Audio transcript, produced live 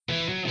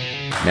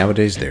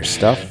Nowadays, there's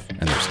stuff,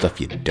 and there's stuff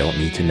you don't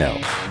need to know.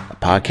 A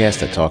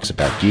podcast that talks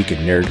about geek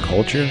and nerd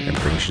culture and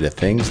brings you the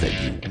things that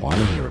you want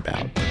to hear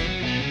about.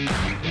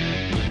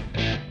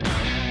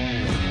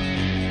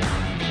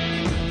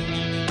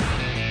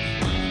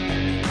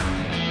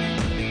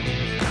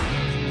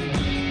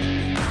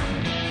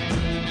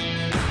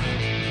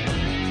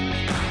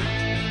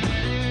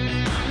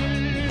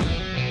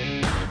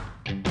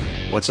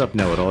 What's up,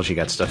 know-it-alls? You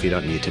got stuff you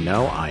don't need to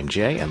know. I'm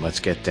Jay, and let's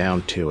get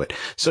down to it.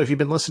 So if you've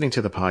been listening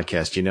to the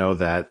podcast, you know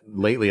that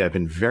lately I've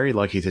been very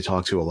lucky to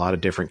talk to a lot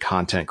of different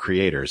content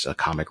creators,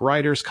 comic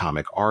writers,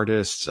 comic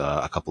artists,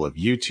 a couple of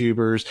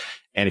YouTubers.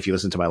 And if you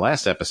listen to my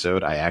last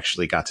episode, I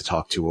actually got to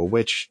talk to a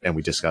witch, and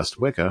we discussed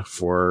Wicca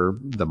for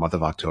the month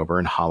of October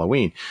and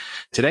Halloween.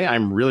 Today,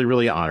 I'm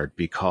really honored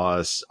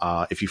because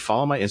if you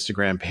follow my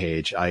Instagram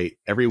page,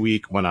 every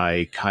week when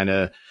I kind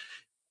of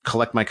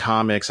collect my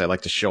comics, I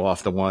like to show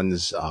off the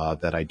ones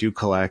that I do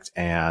collect.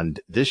 And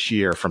this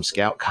year from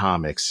Scout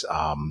Comics,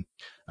 a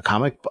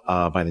comic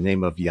by the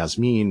name of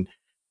Yasmin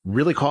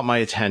really caught my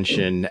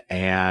attention.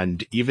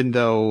 And even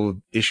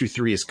though issue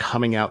 3 is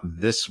coming out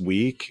this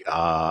week,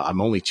 I'm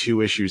only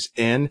 2 issues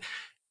in.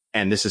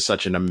 And this is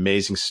such an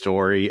amazing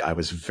story. I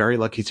was very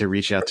lucky to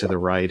reach out to the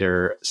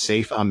writer,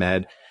 Saif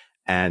Ahmed.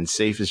 And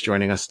Saif is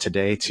joining us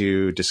today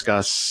to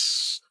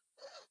discuss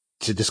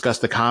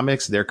the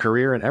comics, their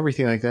career, and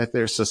everything like that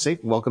there. So,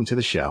 Saif, welcome to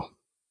the show.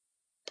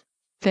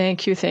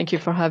 Thank you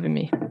for having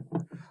me.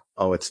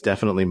 Oh, it's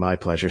definitely my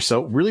pleasure.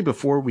 So really,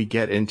 before we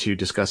get into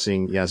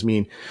discussing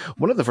Yasmin,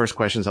 one of the first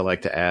questions I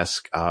like to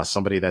ask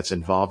somebody that's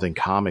involved in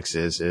comics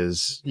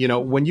is, you know,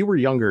 when you were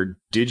younger,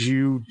 did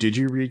you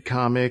read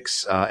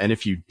comics? And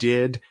if you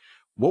did,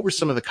 what were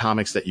some of the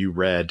comics that you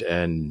read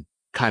and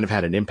kind of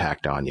had an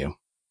impact on you?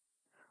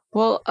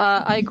 Well,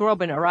 I grew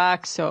up in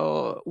Iraq,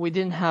 so we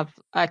didn't have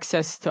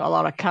access to a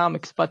lot of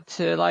comics, but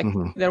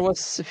there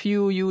was a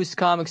few used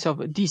comics of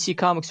DC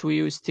Comics we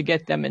used to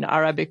get them in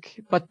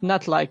Arabic, but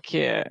not like,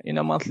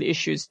 monthly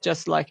issues,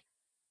 just like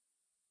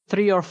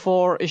 3 or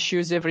 4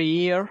 issues every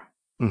year.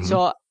 Mm-hmm.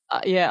 So,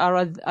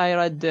 I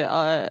read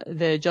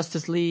the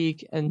Justice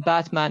League and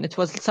Batman. It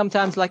was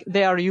sometimes like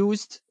they are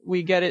used.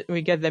 We get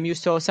them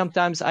used. So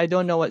sometimes I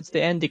don't know what's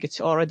the ending.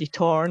 It's already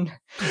torn.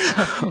 So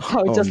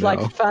I just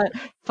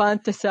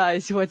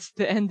fantasize what's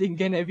the ending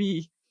gonna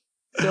be.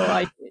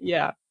 So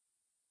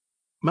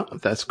Well,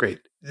 that's great.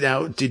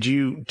 Now, did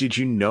you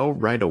know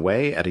right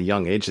away at a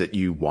young age that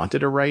you wanted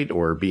to write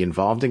or be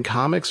involved in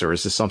comics, or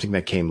is this something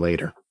that came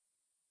later?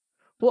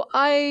 Well,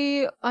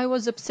 I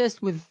was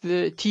obsessed with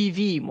the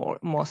TV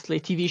mostly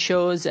TV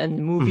shows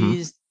and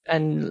movies. Mm-hmm.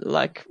 And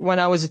like when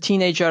I was a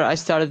teenager, I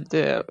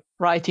started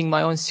writing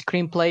my own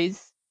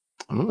screenplays,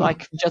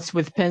 like just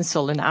with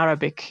pencil in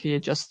Arabic. You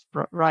just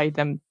write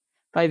them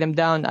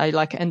down. I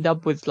end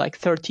up with like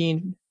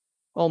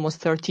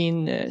almost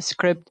 13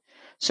 script.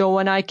 So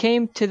when I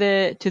came to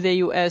the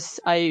US,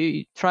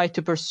 I tried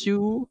to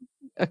pursue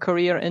a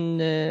career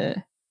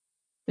in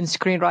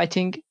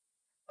screenwriting.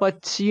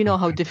 But you know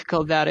how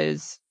difficult that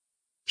is.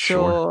 Sure.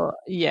 So,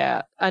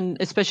 yeah. And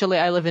especially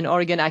I live in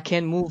Oregon. I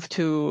can't move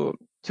to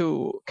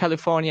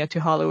California, to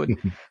Hollywood.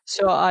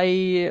 So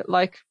I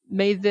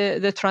made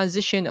the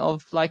transition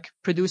of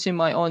producing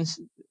my own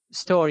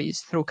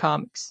stories through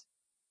comics.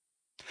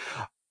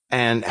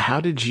 And how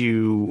did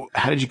you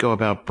go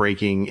about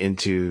breaking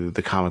into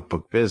the comic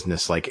book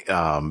business?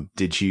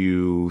 Did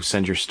you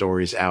send your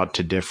stories out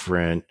to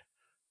different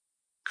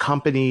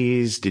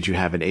companies? Did you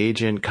have an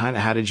agent? Kind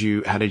of how did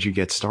you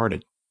get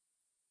started?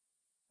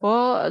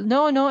 Well,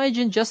 no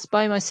agent, just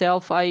by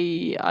myself.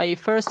 I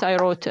first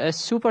wrote a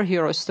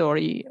superhero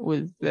story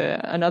with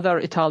another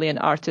Italian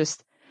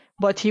artist,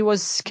 but he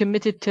was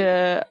committed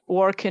to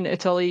work in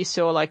Italy,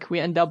 so we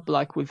end up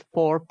with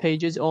 4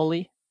 pages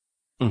only.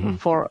 Mm-hmm.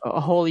 For a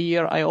whole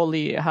year. I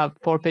only have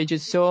 4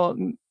 pages. So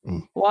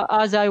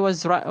as I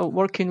was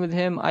working with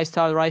him, I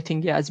started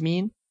writing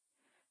Yasmin.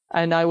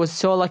 And I was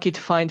so lucky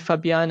to find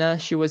Fabiana.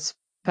 She was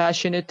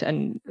passionate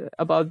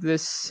about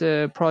this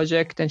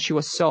project, and she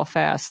was so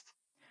fast.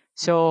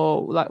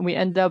 So we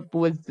end up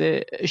with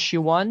the issue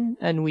 1,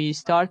 and we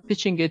start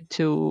pitching it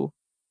to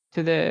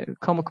the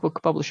comic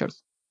book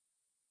publishers.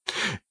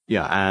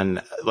 Yeah,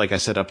 and like I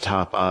said up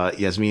top,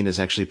 Yasmin is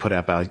actually put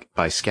out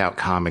by Scout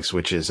Comics,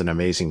 which is an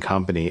amazing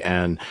company.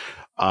 And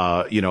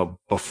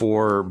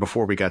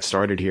before we got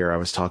started here, I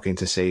was talking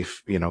to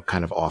Saif,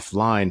 kind of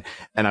offline,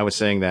 and I was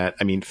saying that,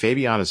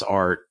 Fabiana's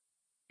art,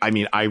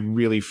 I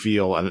really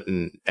feel,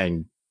 and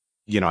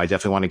I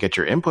definitely want to get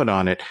your input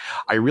on it.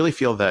 I really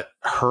feel that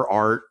her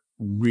art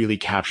really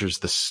captures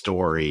the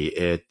story.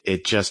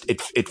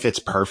 It fits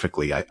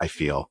perfectly, I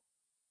feel.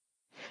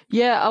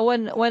 Yeah,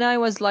 when I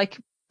was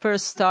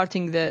first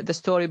starting the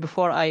story,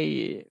 before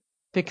I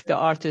picked the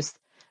artist,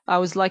 I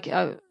was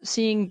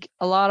seeing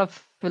a lot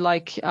of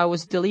I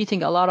was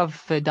deleting a lot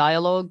of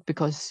dialogue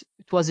because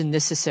it wasn't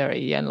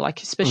necessary, and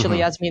especially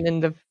Yasmin in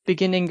the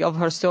beginning of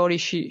her story,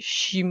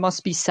 she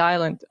must be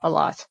silent a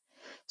lot.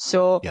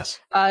 So yes.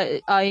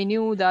 I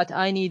knew that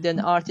I need an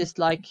artist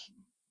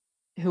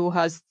who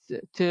has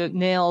to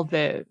nail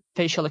the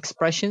facial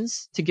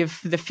expressions to give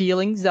the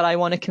feelings that I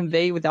want to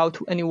convey without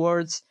any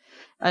words.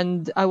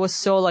 And I was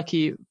so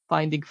lucky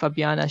finding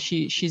Fabiana.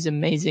 She's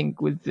amazing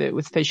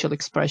with facial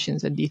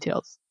expressions and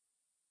details.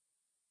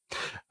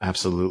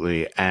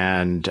 Absolutely.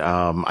 And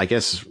I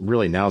guess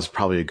really now is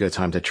probably a good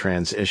time to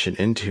transition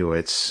into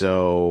it.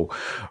 So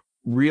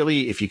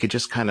really, if you could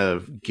just kind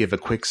of give a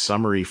quick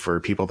summary for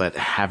people that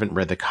haven't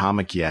read the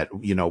comic yet,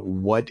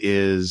 what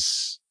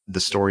is the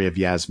story of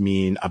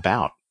Yasmin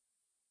about?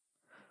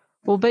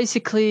 Well,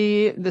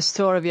 basically, the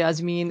story of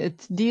Yasmin,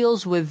 it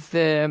deals with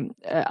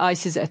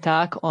ISIS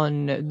attack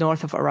on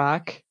north of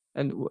Iraq,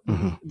 and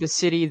the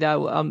city that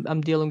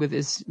I'm dealing with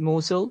is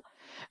Mosul,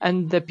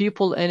 and the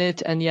people in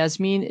it. And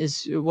Yasmin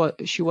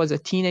she was a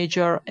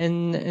teenager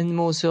in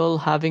Mosul,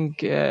 having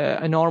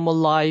a normal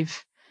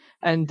life,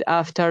 and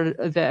after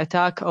the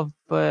attack of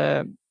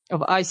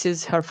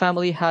ISIS, her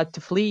family had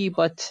to flee,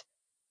 but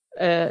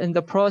in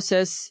the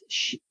process,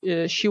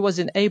 she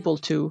wasn't able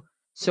to.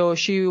 So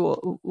she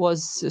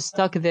was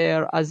stuck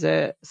there as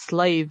a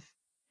slave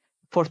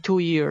for 2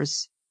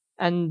 years,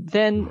 and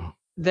then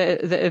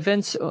the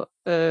events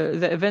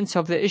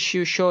of the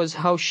issue shows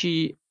how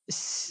she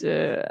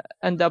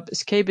end up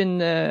escaping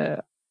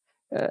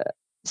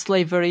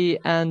slavery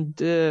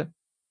and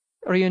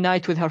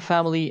reunite with her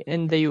family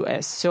in the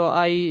U.S. So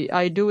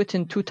I do it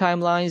in 2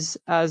 timelines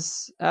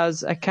as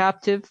a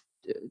captive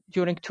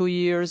during 2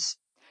 years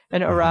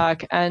in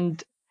Iraq,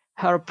 and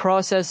her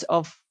process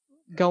of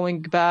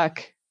going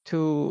back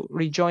to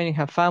rejoining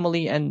her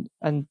family and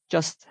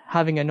just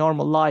having a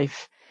normal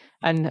life,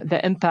 and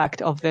the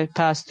impact of the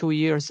past 2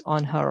 years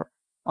on her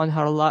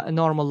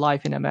normal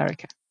life in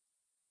America.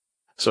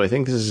 So I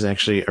think this is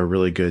actually a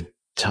really good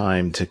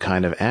time to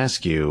kind of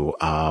ask you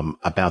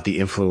about the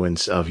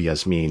influence of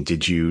Yasmin.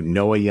 Did you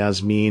know a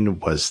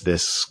Yasmin? Was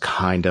this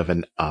kind of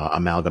an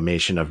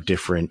amalgamation of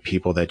different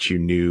people that you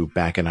knew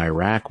back in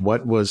Iraq?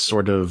 What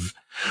sort of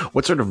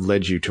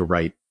led you to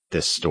write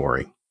this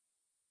story?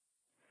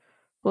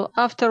 Well,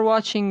 after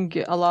watching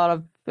a lot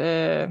of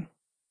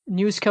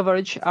news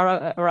coverage,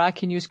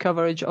 Iraqi news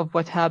coverage of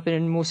what happened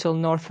in Mosul,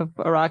 north of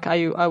Iraq,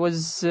 I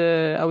was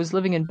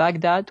living in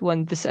Baghdad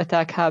when this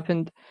attack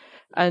happened,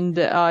 and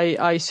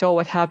I saw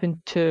what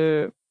happened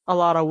to a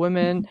lot of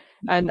women,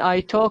 and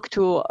I talked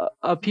to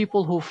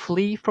people who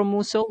flee from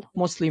Mosul,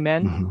 mostly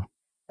men,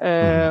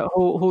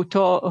 who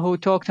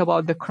talked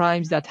about the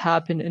crimes that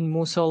happened in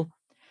Mosul.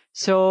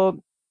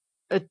 So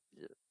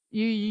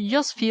you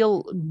just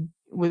feel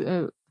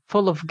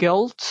full of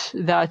guilt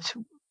that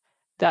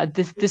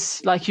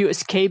this like you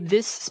escape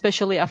this,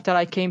 especially after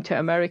I came to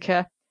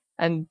America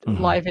and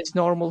life is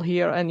normal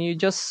here, and you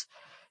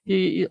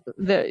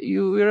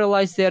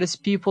realize there is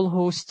people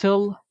who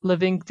still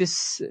living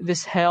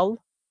this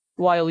hell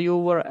while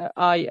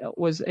I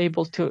was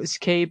able to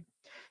escape.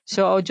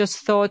 So I just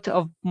thought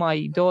of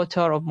my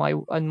daughter,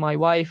 and my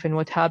wife, and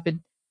what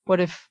happened.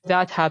 What if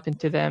that happened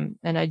to them?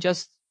 And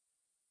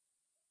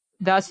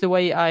that's the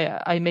way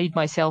I made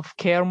myself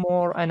care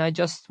more, and I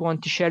just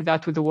want to share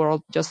that with the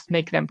world, just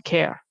make them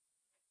care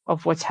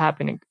of what's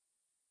happening.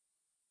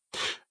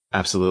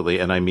 Absolutely.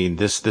 And I mean,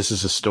 this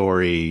is a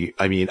story.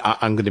 I mean,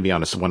 I'm going to be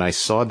honest. When I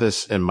saw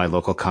this in my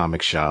local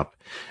comic shop,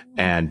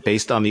 and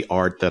based on the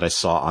art that I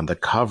saw on the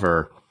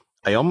cover,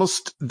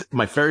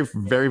 my very,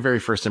 very, very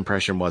first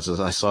impression was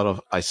I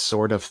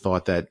sort of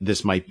thought that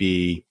this might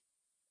be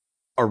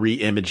a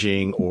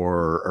re-imaging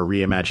or a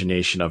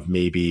reimagination of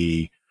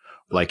maybe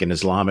like an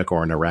Islamic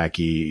or an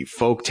Iraqi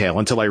folktale,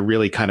 until I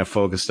really kind of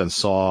focused and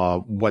saw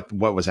what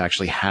was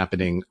actually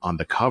happening on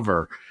the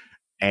cover.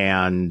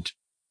 And,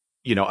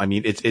 I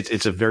mean,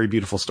 it's a very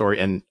beautiful story,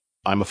 and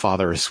I'm a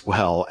father as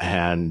well.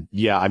 And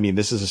yeah, I mean,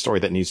 this is a story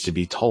that needs to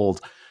be told.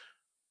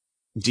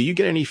 Do you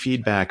get any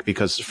feedback?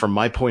 Because from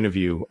my point of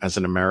view as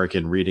an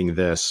American reading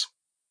this,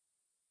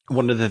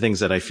 one of the things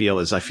that I feel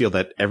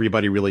that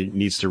everybody really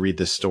needs to read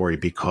this story,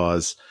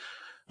 because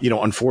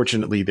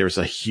unfortunately, there's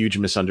a huge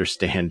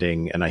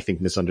misunderstanding, and I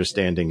think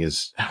misunderstanding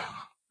is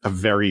a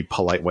very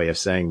polite way of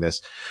saying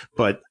this,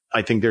 but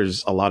I think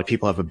there's a lot of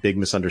people have a big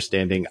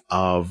misunderstanding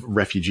of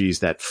refugees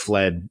that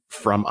fled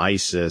from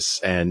ISIS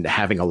and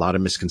having a lot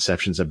of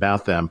misconceptions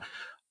about them.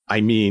 I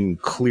mean,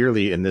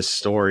 clearly in this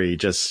story,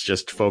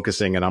 just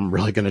focusing, and I'm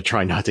really going to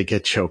try not to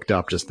get choked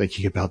up just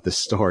thinking about this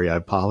story. I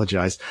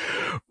apologize.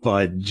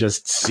 But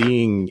just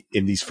seeing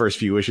in these first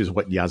few issues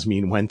what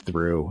Yasmin went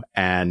through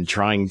and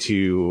trying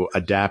to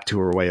adapt to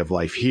her way of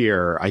life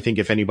here, I think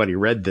if anybody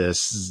read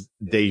this,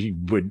 they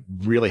would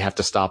really have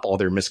to stop all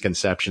their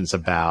misconceptions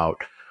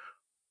about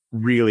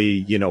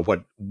really,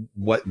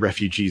 what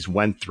refugees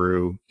went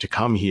through to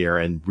come here,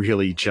 and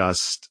really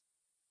just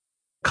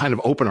kind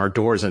of open our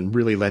doors and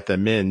really let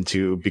them in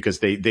because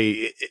it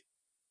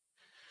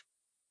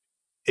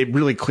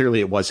really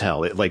clearly it was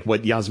hell. Like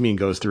what Yasmin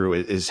goes through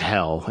is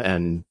hell.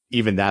 And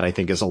even that I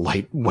think is a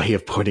light way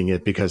of putting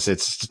it, because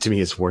to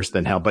me, it's worse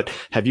than hell. But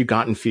have you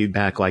gotten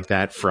feedback like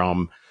that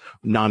from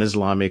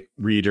non-Islamic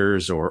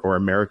readers or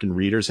American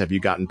readers? Have you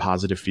gotten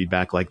positive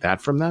feedback like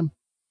that from them?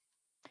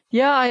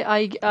 Yeah,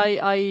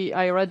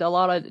 I read a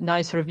lot of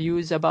nice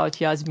reviews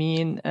about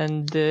Yasmin,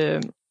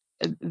 and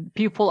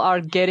people are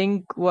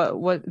getting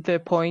what the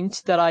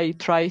point that I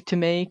try to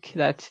make,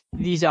 that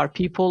these are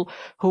people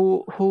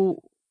who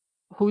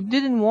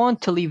didn't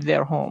want to leave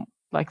their home.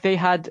 Like, they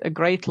had a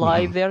great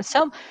life Hmm. there.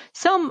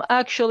 Some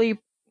actually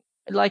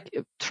like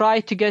try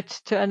to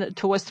get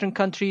to Western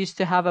countries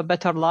to have a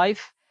better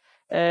life.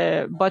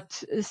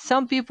 But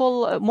some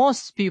people,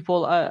 most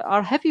people,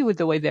 are happy with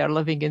the way they are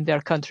living in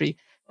their country,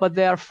 but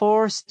they are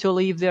forced to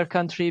leave their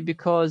country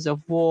because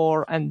of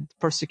war and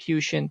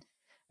persecution,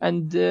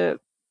 and uh,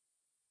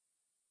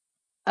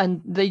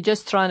 and they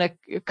just trying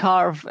to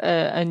carve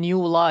a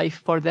new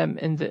life for them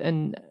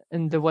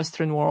in the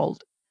Western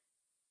world,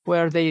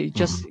 where they Hmm.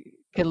 just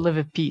can live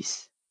in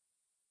peace.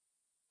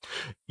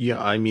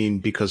 Yeah, I mean,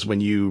 because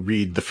when you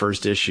read the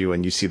first issue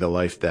and you see the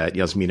life that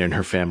Yasmin and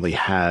her family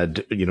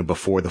had,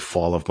 before the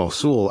fall of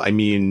Mosul, I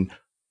mean,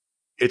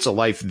 it's a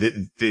life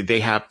that they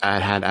have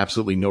had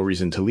absolutely no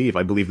reason to leave.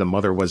 I believe the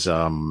mother was,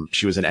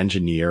 she was an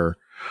engineer.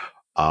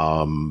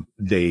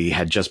 They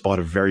had just bought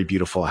a very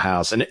beautiful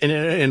house. And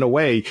in a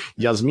way,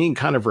 Yasmin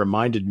kind of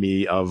reminded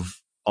me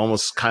of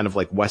almost kind of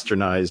like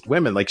westernized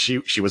women. Like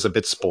she was a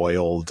bit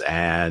spoiled,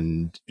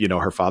 and,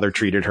 her father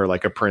treated her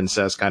like a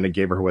princess, kind of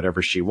gave her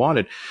whatever she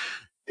wanted.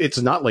 It's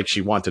not like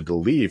she wanted to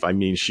leave. I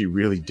mean, she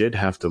really did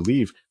have to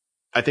leave.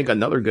 I think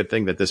another good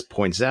thing that this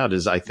points out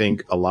is I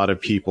think a lot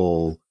of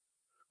people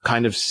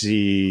kind of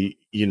see,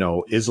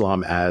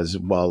 Islam as,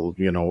 well,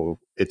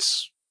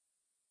 it's,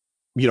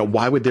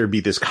 why would there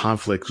be this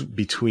conflict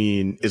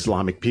between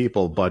Islamic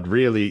people? But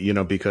really,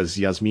 because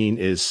Yasmin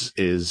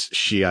is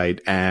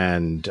Shiite,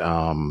 and,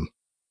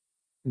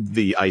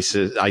 the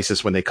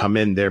ISIS, when they come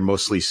in, they're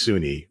mostly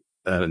Sunni.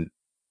 And,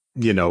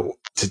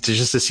 to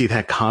just to see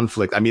that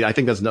conflict. I mean, I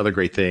think that's another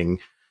great thing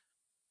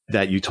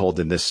that you told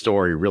in this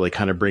story, really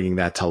kind of bringing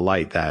that to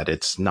light, that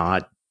it's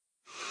not,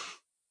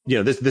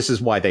 this is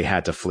why they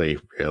had to flee,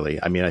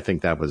 really. I mean, I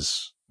think that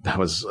was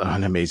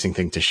an amazing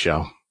thing to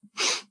show.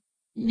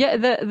 Yeah,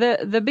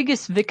 the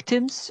biggest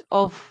victims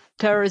of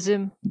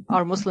terrorism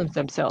are Muslims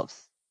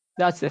themselves.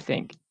 That's the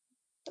thing.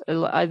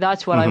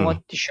 That's what I Hmm.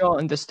 want to show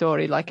in the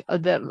story.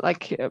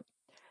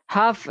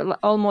 Half,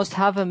 almost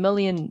half a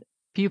million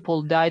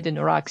people died in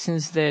Iraq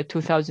since the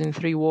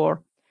 2003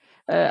 war.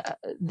 Uh,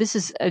 this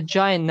is a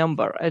giant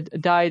number.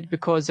 Died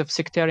because of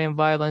sectarian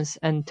violence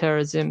and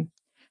terrorism.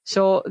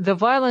 So the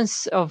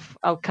violence of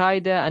Al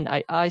Qaeda and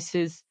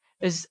ISIS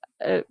is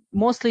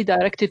mostly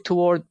directed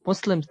toward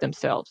Muslims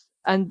themselves,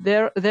 and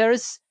there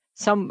is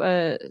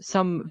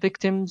some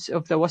victims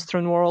of the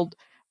Western world,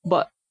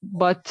 but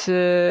but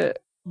uh,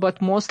 but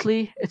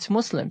mostly it's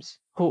Muslims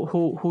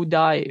who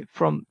die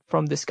from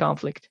this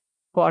conflict,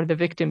 who are the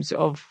victims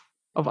of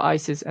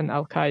ISIS and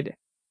Al Qaeda.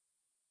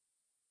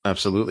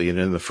 Absolutely. And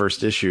in the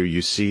first issue,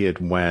 you see it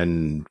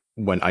when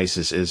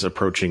ISIS is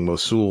approaching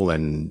Mosul,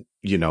 and,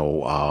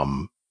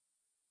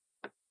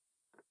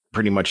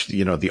 pretty much,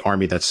 the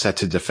army that's set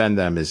to defend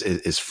them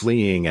is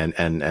fleeing,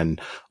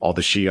 and all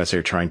the Shias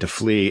are trying to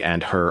flee,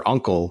 and her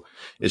uncle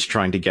is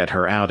trying to get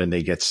her out, and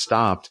they get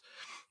stopped.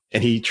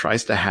 And he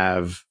tries to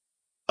have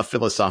a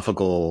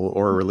philosophical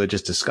or a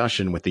religious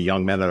discussion with the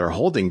young men that are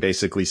holding,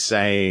 basically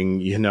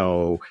saying,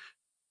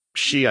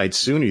 Shiite,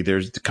 Sunni,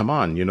 come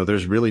on,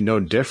 there's really no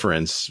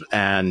difference.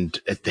 And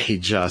they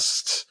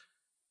just,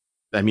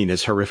 I mean,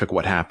 it's horrific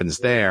what happens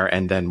there.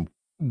 And then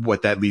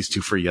what that leads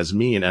to for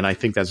Yasmin. And I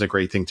think that's a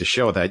great thing to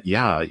show that,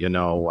 yeah,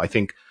 I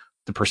think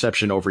the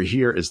perception over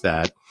here is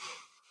that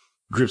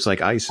groups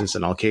like ISIS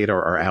and Al Qaeda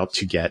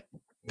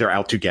they're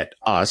out to get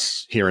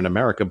us here in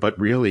America. But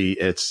really,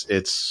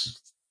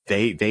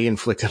 they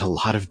inflicted a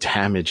lot of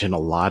damage and a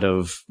lot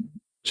of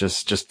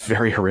just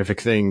very horrific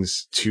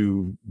things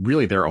to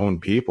really their own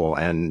people.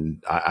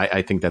 And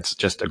I think that's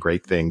just a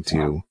great thing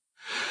to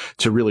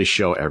really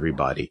show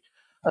everybody.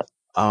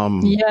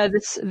 Um, Yeah,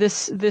 this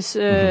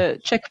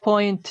mhm.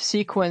 checkpoint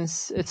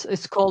sequence,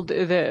 it's called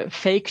the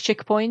fake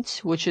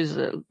checkpoint, which is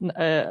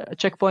a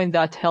checkpoint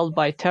that held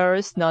by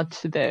terrorists, not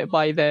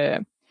by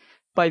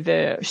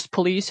the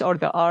police or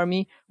the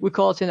army. We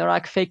call it in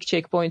Iraq fake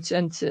checkpoints,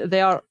 and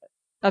they are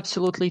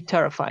absolutely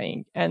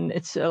terrifying. And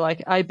it's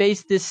like, I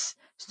based this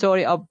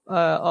story of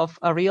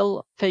a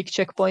real fake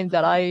checkpoint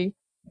that I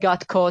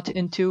got caught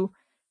into,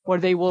 where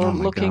they were Oh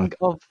my looking God.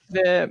 of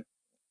the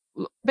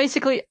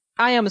basically,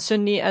 I am a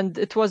Sunni, and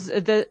it was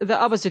the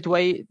opposite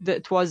way.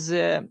 It was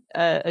a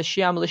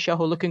Shia militia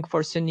who looking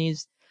for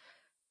Sunnis,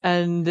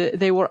 and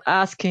they were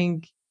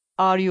asking,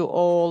 "Are you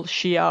all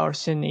Shia or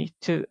Sunni?"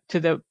 To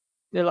the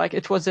they're like,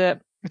 it was a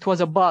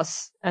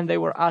bus, and they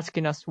were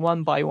asking us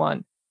one by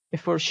one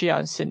if we're Shia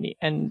and Sunni,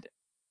 and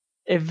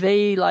if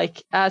they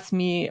like asked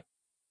me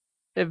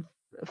a,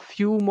 a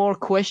few more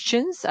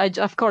questions,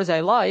 of course I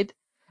lied.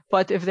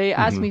 But if they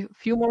asked Hmm. me a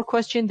few more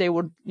questions, they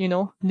would,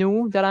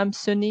 knew that I'm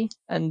Sunni,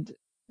 and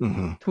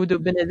Hmm. it would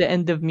have been at the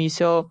end of me.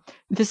 So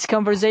this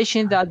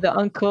conversation that the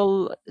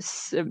uncle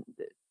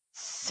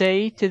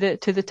say to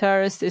the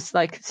terrorist is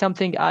like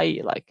something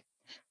I like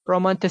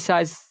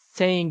romanticize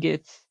saying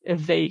it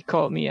if they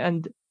call me.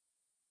 And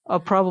I'll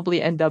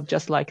probably end up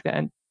just like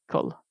the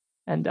uncle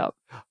end up.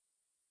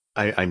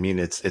 I mean,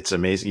 it's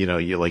amazing. You know,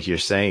 like you're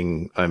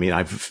saying, I mean,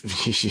 I've,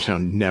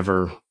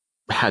 never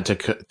had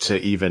to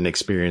even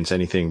experience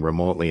anything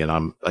remotely. And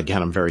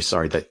I'm very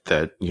sorry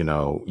that,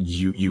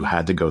 you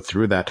had to go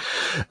through that.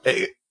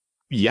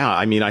 Yeah.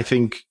 I mean, I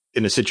think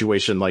in a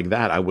situation like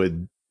that,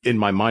 in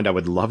my mind, I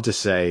would love to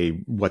say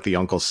what the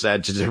uncle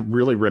said to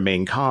really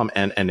remain calm.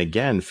 And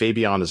again,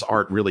 Fabiana's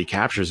art really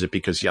captures it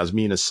because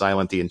Yasmin is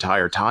silent the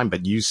entire time,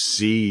 but you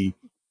see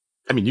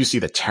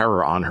the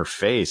terror on her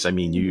face. I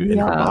mean, in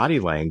her body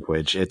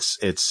language, it's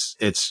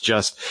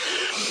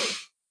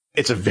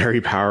a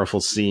very powerful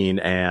scene.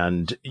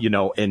 And,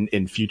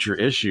 in future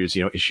issues,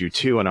 issue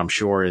 2, and I'm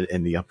sure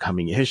in the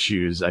upcoming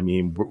issues, I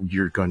mean,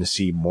 you're going to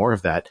see more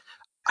of that.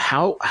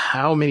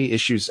 How many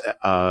issues,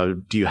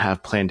 do you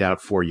have planned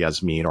out for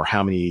Yasmin, or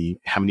how many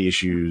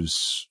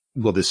issues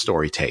will this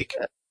story take?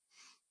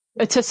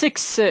 It's a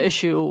 6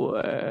 issue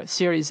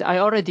series. I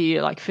already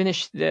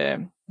finished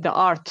the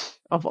art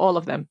of all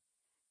of them.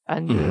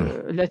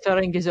 And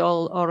lettering is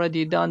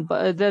already done,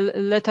 but the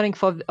lettering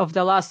of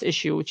the last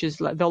issue, which is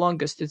the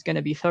longest, is going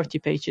to be 30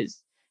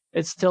 pages.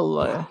 It's still,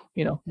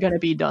 going to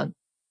be done.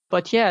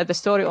 But yeah, the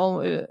story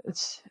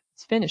it's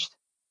finished.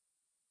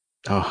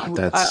 Oh,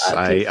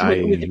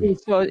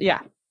 so yeah.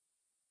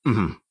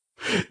 Mm-hmm.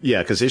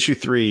 Yeah, because issue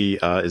 3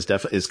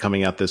 is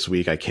coming out this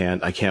week. I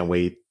can't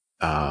wait.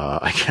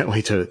 I can't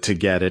wait to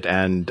get it.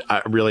 And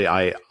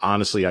I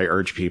honestly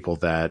urge people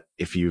that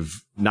if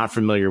you've not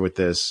familiar with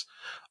this,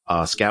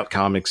 Scout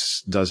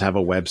Comics does have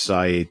a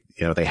website.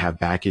 They have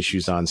back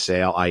issues on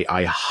sale.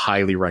 I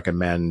highly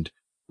recommend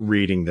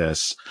reading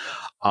this.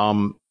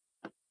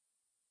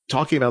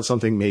 Talking about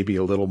something maybe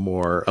a little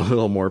more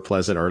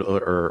pleasant or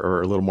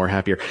a little more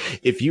happier.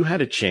 If you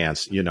had a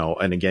chance,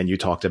 and again, you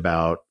talked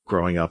about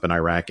growing up in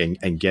Iraq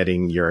and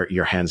getting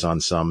your hands on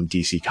some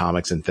DC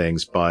comics and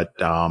things. But,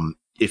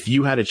 if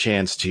you had a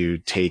chance to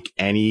take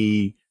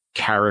any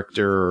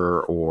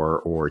character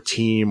or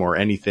team or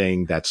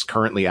anything that's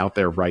currently out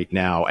there right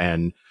now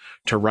and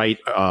to write,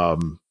 a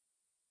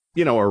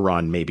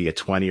run, maybe a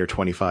 20 or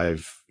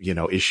 25,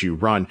 issue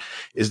run,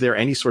 is there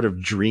any sort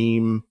of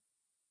dream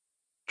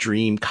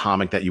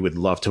comic that you would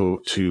love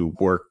to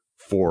work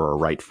for or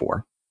write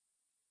for?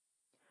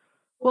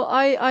 Well,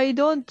 I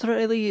don't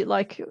really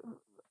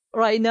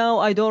right now,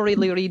 I don't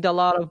really read a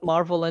lot of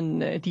Marvel and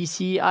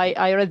DC.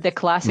 I read the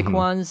classic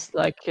ones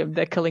like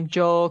The Killing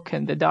Joke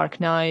and The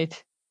Dark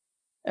Knight.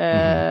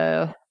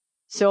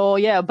 So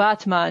yeah,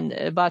 Batman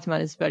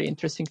is very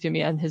interesting to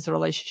me, and his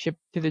relationship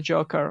to the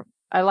Joker.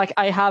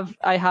 I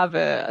have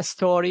a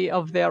story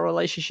of their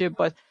relationship,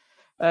 but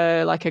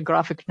like a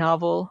graphic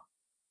novel,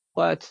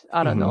 but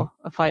I don't know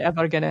if I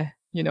ever gonna,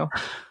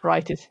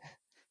 write it.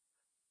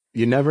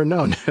 You never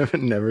know.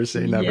 Never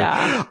say never.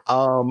 Yeah.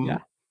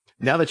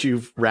 Now that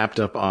you've wrapped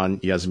up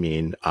on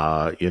Yasmin,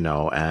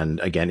 and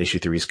again, issue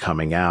 3 is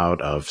coming out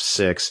of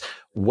 6.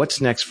 What's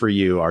next for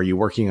you? Are you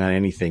working on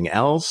anything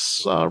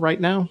else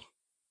right now?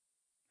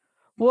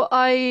 Well,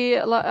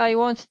 I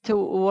wanted to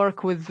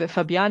work with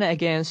Fabiana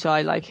again, so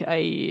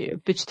I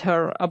pitched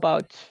her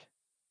about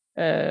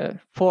 10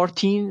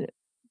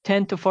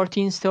 to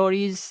 14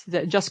 stories,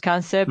 just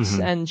concepts,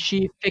 and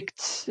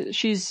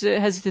she's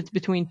hesitant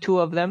between 2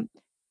 of them.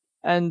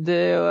 And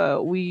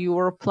we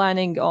were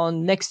planning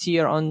on next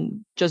year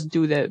on just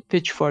do the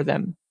pitch for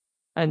them,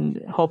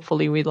 and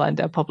hopefully we land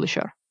a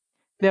publisher.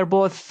 They're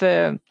both,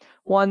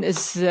 one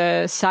is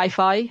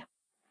sci-fi,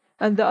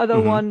 and the other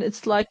one,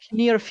 it's like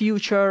near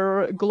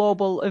future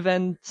global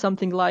event,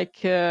 something like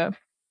the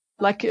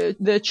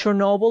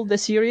Chernobyl, the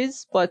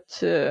series, but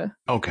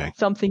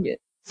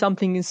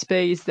something in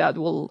space that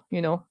will,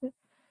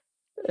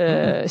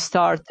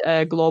 start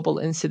a global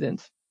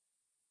incident.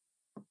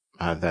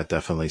 That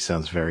definitely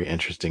sounds very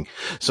interesting.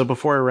 So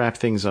before I wrap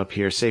things up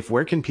here, Saif,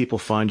 where can people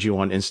find you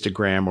on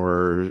Instagram,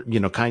 or,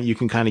 you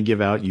can kind of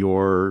give out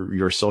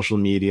your social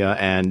media,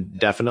 and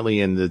definitely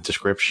in the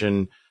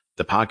description,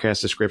 the podcast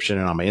description,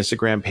 and on my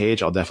Instagram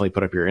page, I'll definitely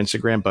put up your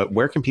Instagram. But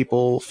where can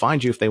people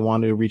find you if they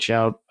want to reach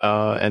out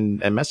and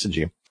message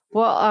you?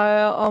 Well,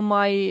 on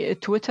my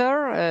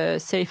Twitter,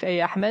 Saif A.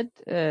 Ahmed.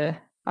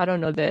 I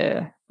don't know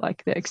the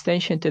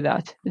extension to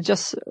that.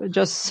 Just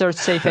search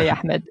Saif A.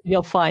 Ahmed.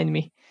 You'll find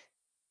me.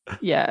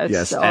 Yeah.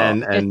 It's at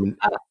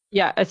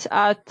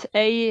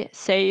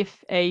Saif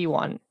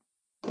A1.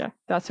 Yeah,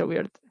 that's a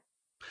weird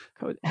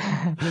code.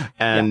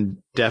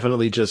 And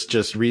definitely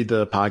just read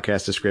the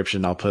podcast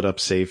description. I'll put up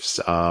Saif's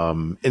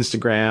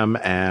Instagram,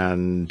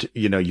 and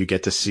you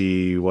get to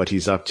see what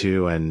he's up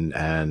to,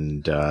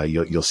 and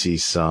you'll see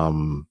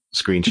some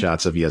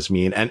screenshots of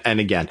Yasmin. And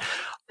again,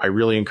 I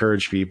really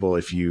encourage people,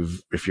 if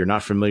you're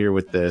not familiar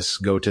with this,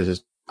 go to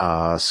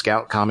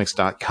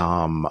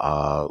scoutcomics.com,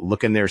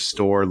 look in their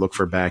store, look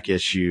for back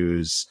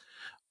issues.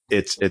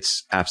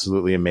 It's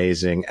absolutely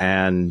amazing.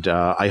 And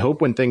I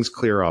hope when things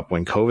clear up,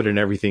 when COVID and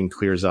everything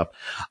clears up,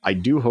 I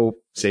do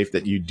hope, Saif,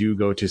 that you do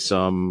go to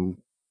some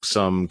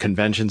some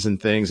conventions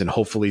and things, and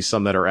hopefully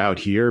some that are out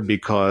here,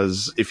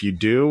 because if you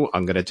do,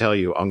 I'm going to tell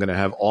you, I'm going to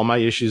have all my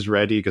issues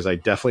ready, because I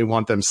definitely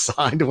want them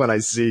signed when I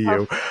see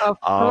you. Of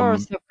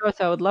course,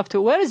 I would love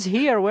to. Where is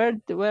here?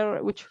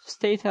 Which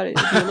state do you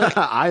live?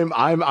 I'm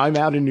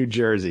out in New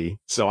Jersey,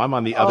 so I'm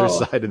on the other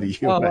side of the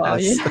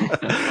U.S.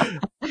 Yeah.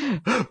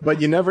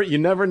 But you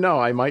never know.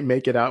 I might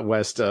make it out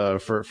west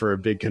for a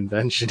big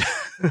convention.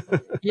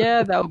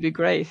 Yeah, that would be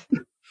great.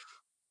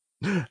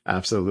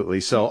 Absolutely.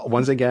 So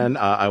once again,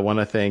 I want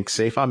to thank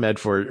Saif Ahmed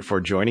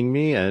for joining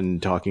me and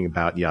talking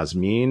about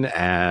Yasmin.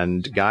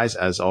 And guys,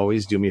 as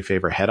always, do me a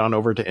favor, head on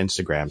over to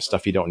Instagram.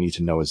 Stuff you don't need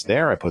to know is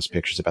there. I post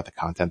pictures about the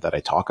content that I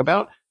talk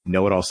about.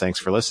 Know it all. Thanks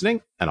for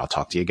listening, and I'll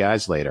talk to you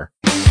guys later.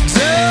 So,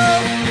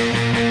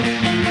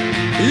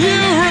 you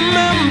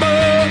remember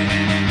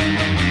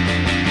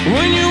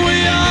when you